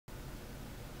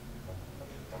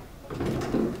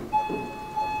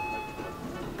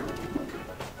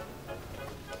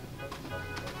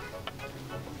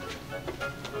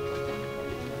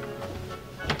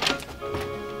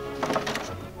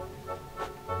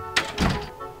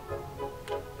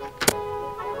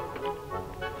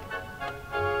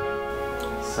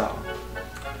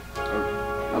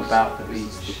about the beach.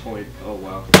 That's the point. Oh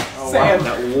wow. Oh Sam. wow.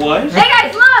 That what? Hey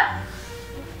guys, look!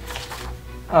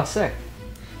 Oh, sick.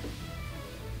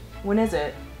 When is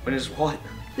it? When is what?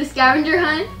 The scavenger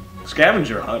hunt.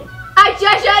 Scavenger hunt. I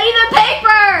just read the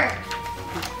paper!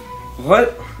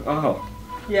 What? Oh.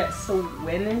 Yeah, so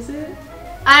when is it?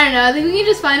 I don't know, I think we can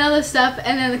just find all this stuff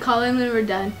and then call in when we're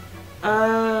done.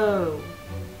 Oh.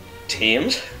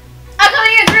 Teams? I'm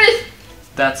coming in, Chris!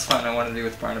 That's fun. I want to do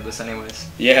with Barnabas anyways.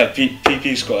 Yeah,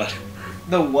 PP squad.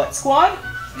 The what squad?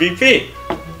 VP.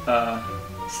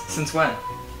 Since when?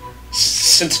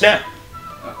 Since now.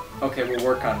 Okay, we'll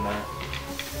work on that.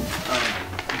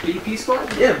 BP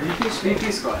squad? Yeah,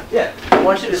 VP squad. Yeah. I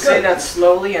want you to say that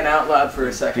slowly and out loud for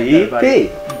a second. BP.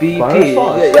 BP.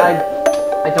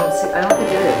 I don't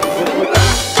think it is.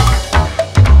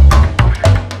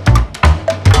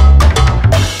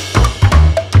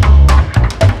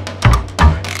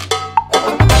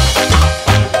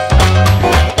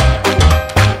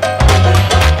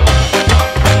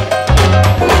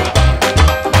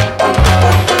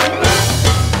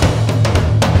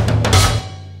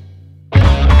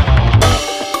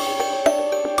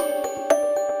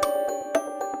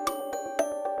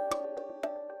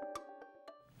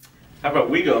 How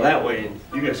about we go that way and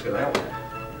you guys go that way?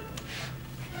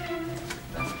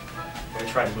 I'm gonna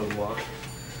try and moonwalk.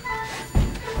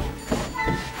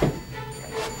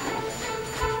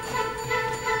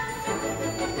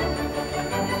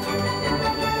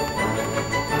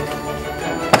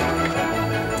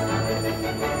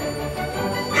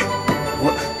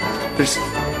 What?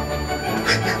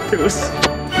 There was.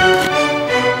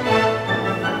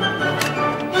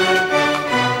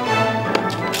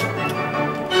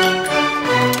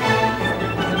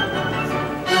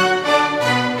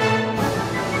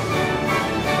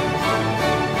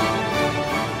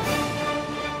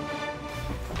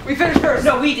 We finished first.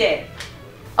 No, we did.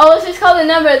 Oh, let's just call the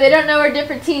number. They don't know we're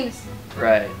different teams.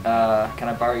 Right. Can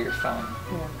I borrow your phone?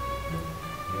 Yeah.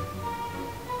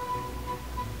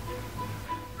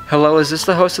 Hello, is this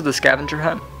the host of the Scavenger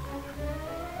Hunt?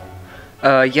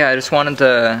 Yeah, I just wanted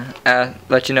to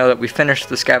let you know that we finished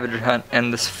the Scavenger Hunt,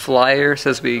 and this flyer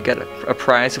says we get a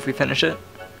prize if we finish it.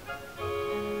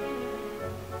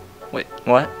 Wait,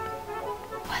 what?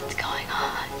 What's going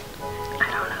on? I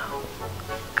don't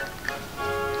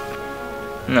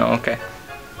know. No, okay.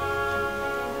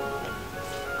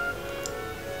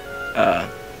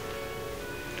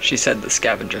 She said the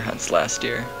scavenger hunts last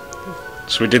year.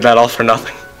 So we did that all for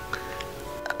nothing.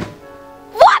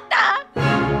 What the?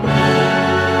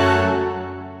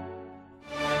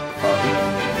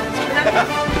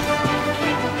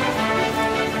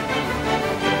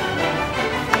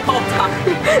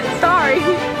 Sorry.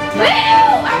 Ew!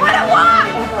 I wanna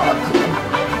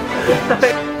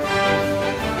walk!